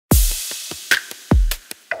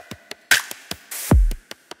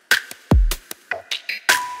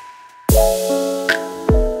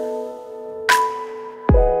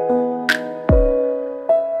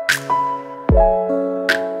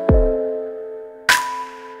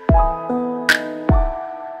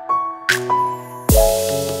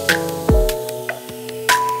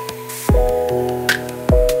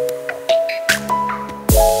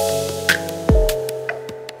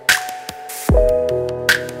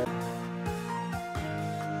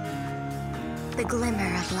The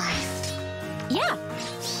glimmer of life. Yeah.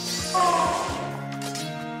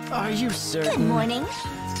 Are you certain? Good morning.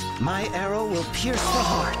 My arrow will pierce the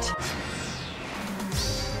heart.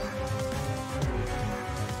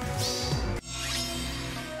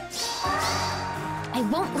 I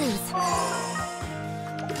won't lose.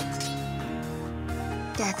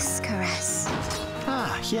 Death's caress.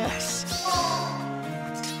 Ah, yes.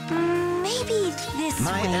 Maybe this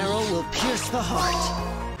My way. arrow will pierce the heart.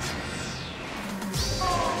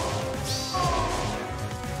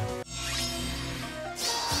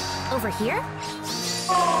 Over here?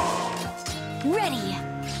 Ready!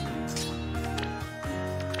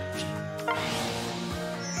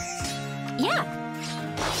 Yeah!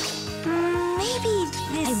 Maybe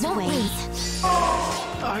this I won't way. lose.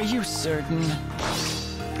 Are you certain?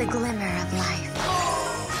 The glimmer of life.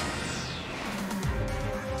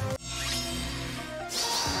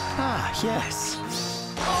 Ah, yes.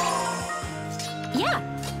 Yeah!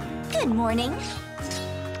 Good morning.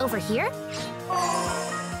 Over here?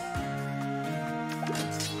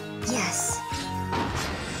 Yes.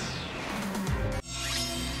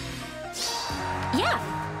 Yeah!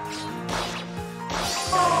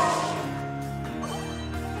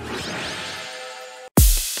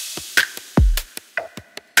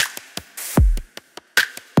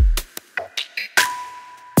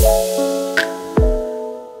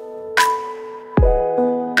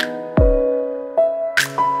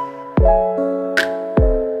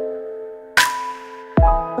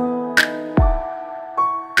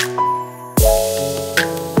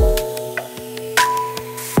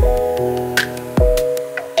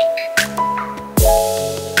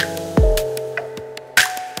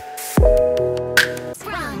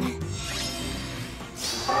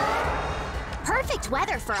 Perfect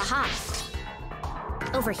weather for a hop.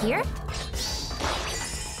 Over here?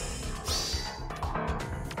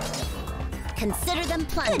 Consider them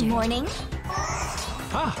plundered. Good morning.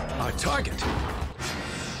 Ah, our target.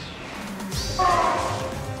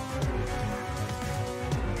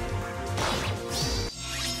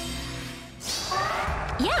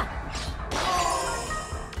 Yeah.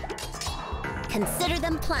 Consider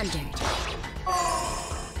them plundered.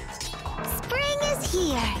 Spring is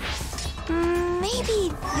here.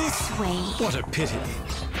 Maybe this way. What a pity.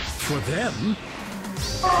 For them,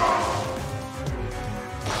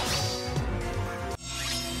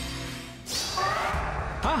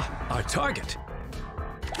 ah, our target.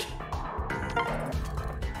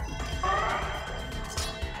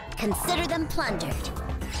 Consider them plundered.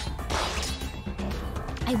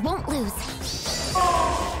 I won't lose.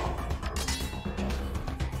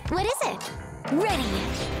 What is it? Ready.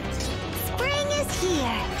 Spring is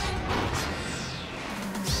here.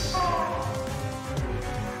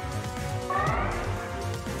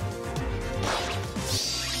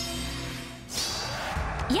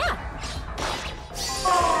 Yeah.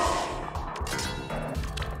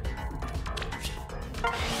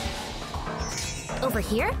 Over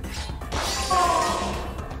here?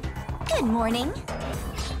 Good morning.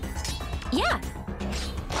 Yeah.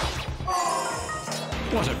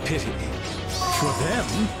 What a pity. For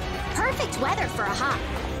them, Perfect weather for a hop.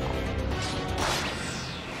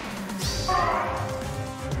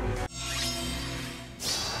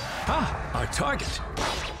 ah, our target.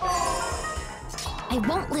 I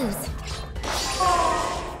won't lose.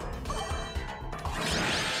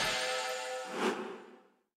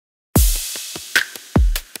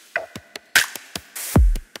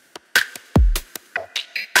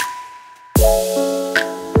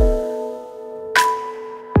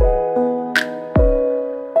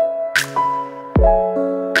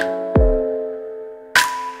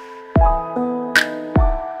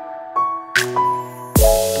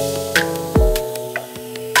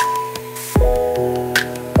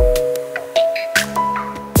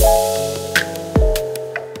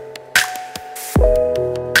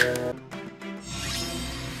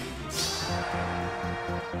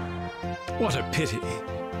 What a pity.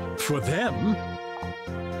 For them,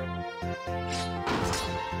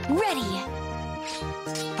 Ready.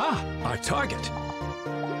 ah, our target.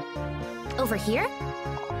 Over here?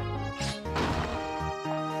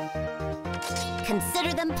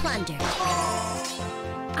 Consider them plundered.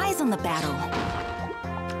 Eyes on the battle.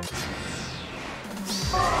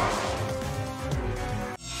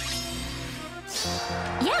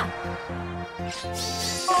 Yeah.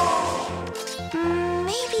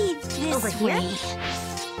 Maybe this Over here? way.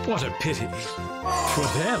 What a pity. For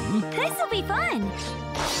them, This will be fun.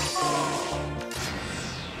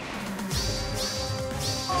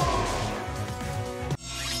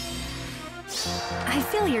 I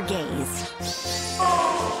feel your gaze.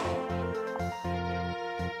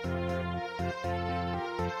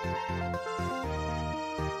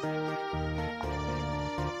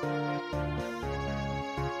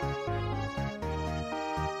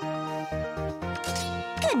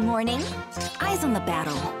 Good morning. Eyes on the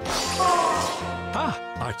battle. Ah,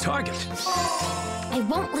 our target. I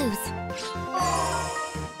won't lose.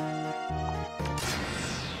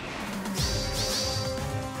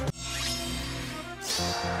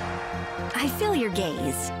 I feel your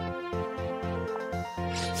gaze.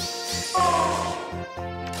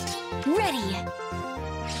 Ready.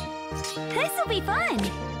 This'll be fun.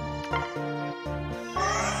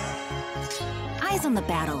 Eyes on the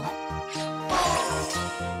battle.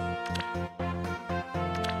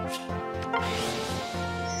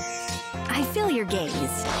 I feel your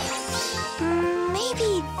gaze.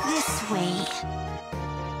 Maybe this way.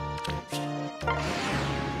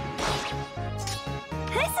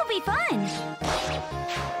 This'll be fun.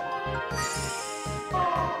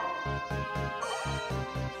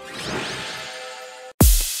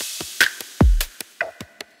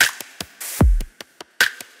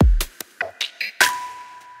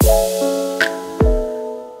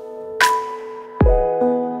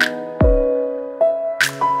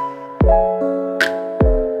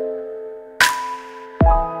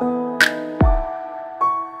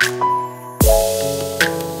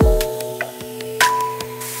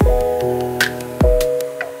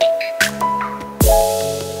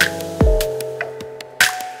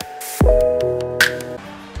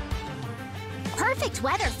 Perfect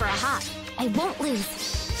weather for a hop. I won't lose.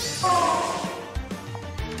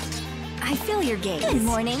 I feel your gaze. Good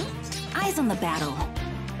morning. Eyes on the battle.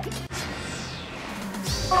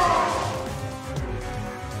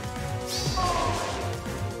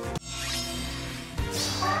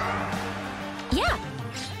 Yeah.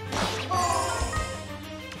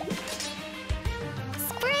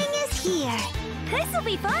 Spring is here. This'll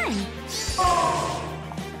be fun.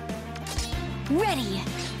 Ready.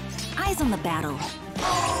 Eyes on the battle.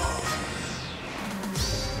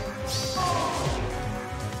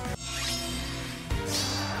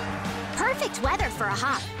 Perfect weather for a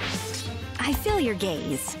hop. I feel your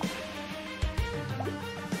gaze.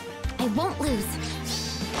 I won't lose.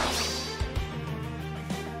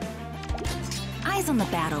 Eyes on the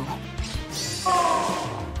battle.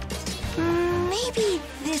 Maybe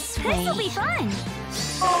this way. This'll be fun.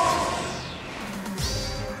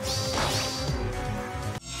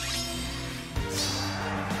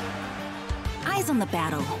 Eyes on the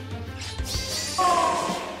battle.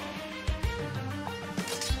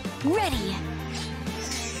 Ready.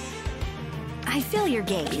 I feel your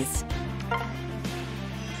gaze.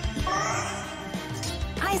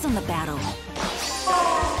 Eyes on the battle.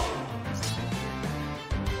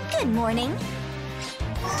 Good morning.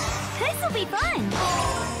 This'll be fun.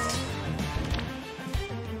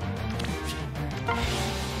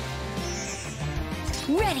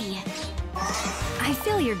 Ready. I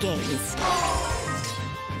feel your gaze.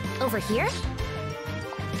 Over here?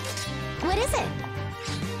 What is it?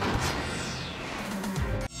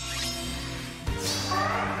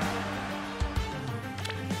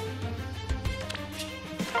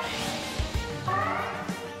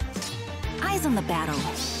 Eyes on the battle.